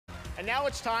And now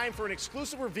it's time for an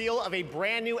exclusive reveal of a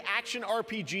brand new action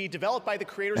RPG developed by the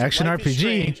creators Action of Life is RPG?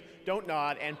 Strange, Don't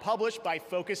Nod, and published by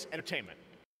Focus Entertainment.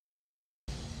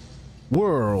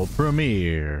 World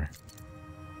premiere.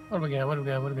 What do we got? What do we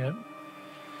got? What do we got?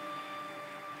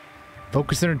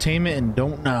 Focus Entertainment and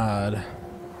Don't Nod.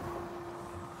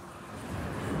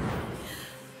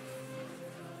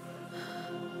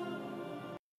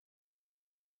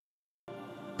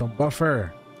 Don't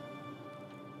buffer.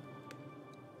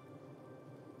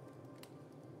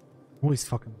 Always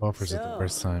fucking buffers at the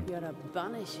first time. You're a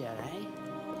Banisher, eh?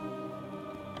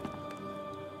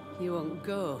 You want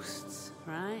ghosts,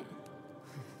 right?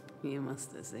 You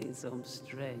must have seen some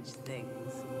strange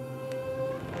things.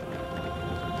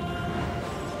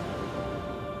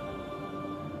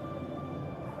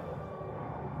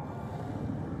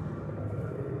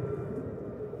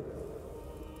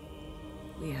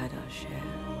 We had our share,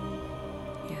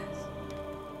 yes.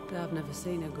 But I've never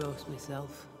seen a ghost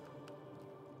myself.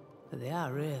 But they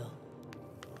are real,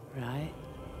 right?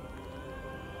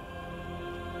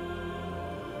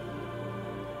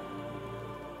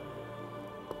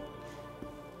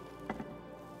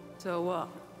 So what?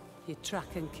 You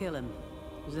track and kill him?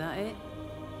 Is that it?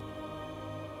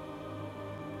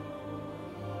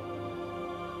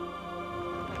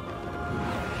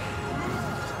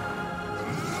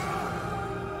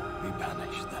 We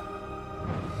banish them.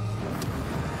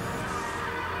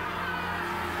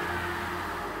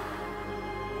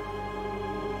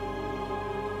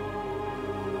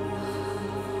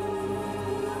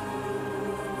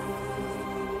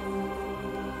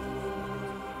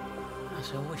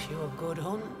 I wish you a good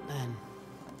hunt, then.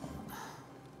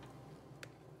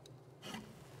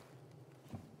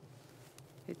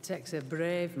 It takes a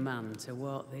brave man to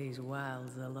walk these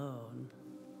wilds alone.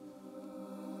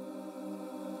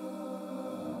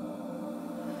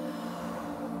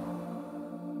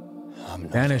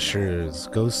 Banishers,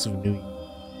 Ghosts of New York.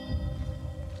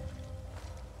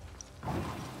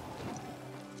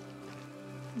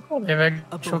 Oh, they have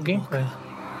actual gameplay.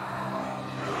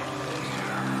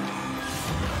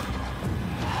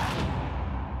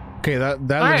 Okay, that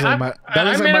looks like my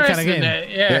kind of game.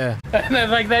 Yeah.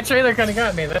 Like that trailer kind of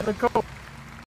got me. That looked cool.